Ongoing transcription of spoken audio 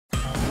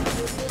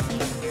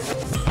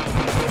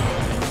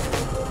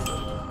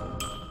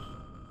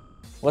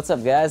What's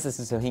up guys, this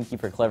is Sohinki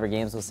for Clever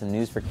Games with some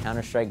news for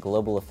Counter-Strike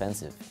Global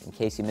Offensive. In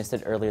case you missed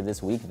it earlier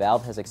this week,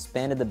 Valve has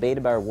expanded the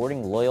beta by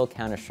rewarding loyal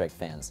Counter-Strike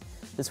fans.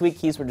 This week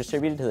keys were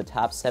distributed to the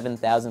top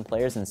 7,000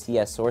 players in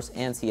CS Source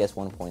and CS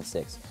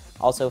 1.6.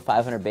 Also,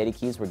 500 beta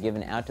keys were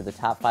given out to the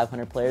top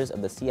 500 players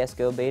of the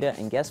CSGO beta,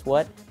 and guess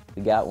what?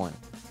 We got one.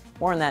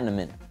 More on that in a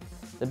minute.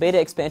 The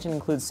beta expansion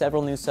includes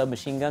several new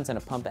submachine guns and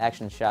a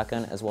pump-action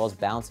shotgun, as well as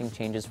balancing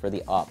changes for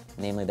the AWP,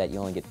 namely that you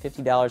only get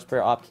 $50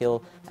 per AWP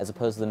kill as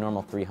opposed to the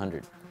normal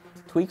 $300.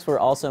 Tweaks were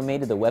also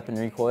made to the weapon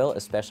recoil,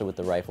 especially with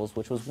the rifles,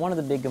 which was one of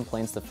the big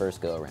complaints the first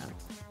go-around.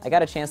 I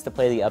got a chance to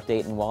play the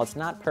update, and while it's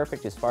not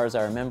perfect as far as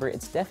I remember,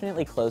 it's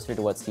definitely closer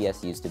to what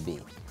CS used to be.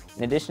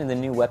 In addition to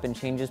the new weapon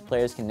changes,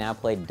 players can now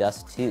play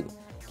Dust 2.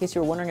 In case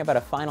you're wondering about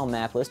a final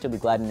map list, you'll be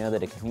glad to know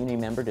that a community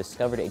member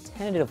discovered a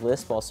tentative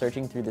list while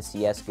searching through the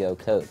CSGO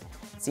code.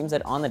 It seems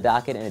that on the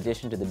docket, in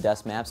addition to the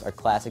Dust maps, are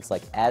classics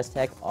like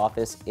Aztec,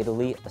 Office,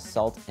 Italy,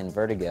 Assault, and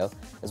Vertigo,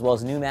 as well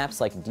as new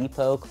maps like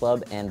Depot,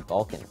 Club, and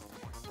Balkan.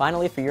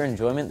 Finally, for your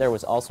enjoyment, there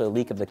was also a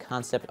leak of the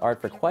concept art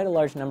for quite a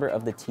large number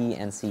of the T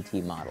and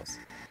CT models.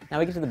 Now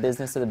we get to the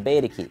business of the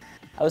beta key.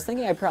 I was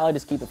thinking I'd probably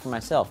just keep it for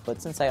myself,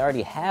 but since I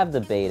already have the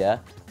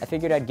beta, I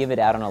figured I'd give it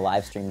out on a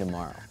live stream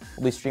tomorrow.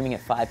 We'll be streaming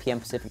at 5 p.m.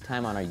 Pacific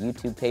time on our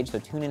YouTube page, so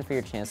tune in for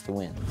your chance to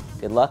win.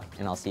 Good luck,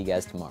 and I'll see you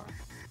guys tomorrow.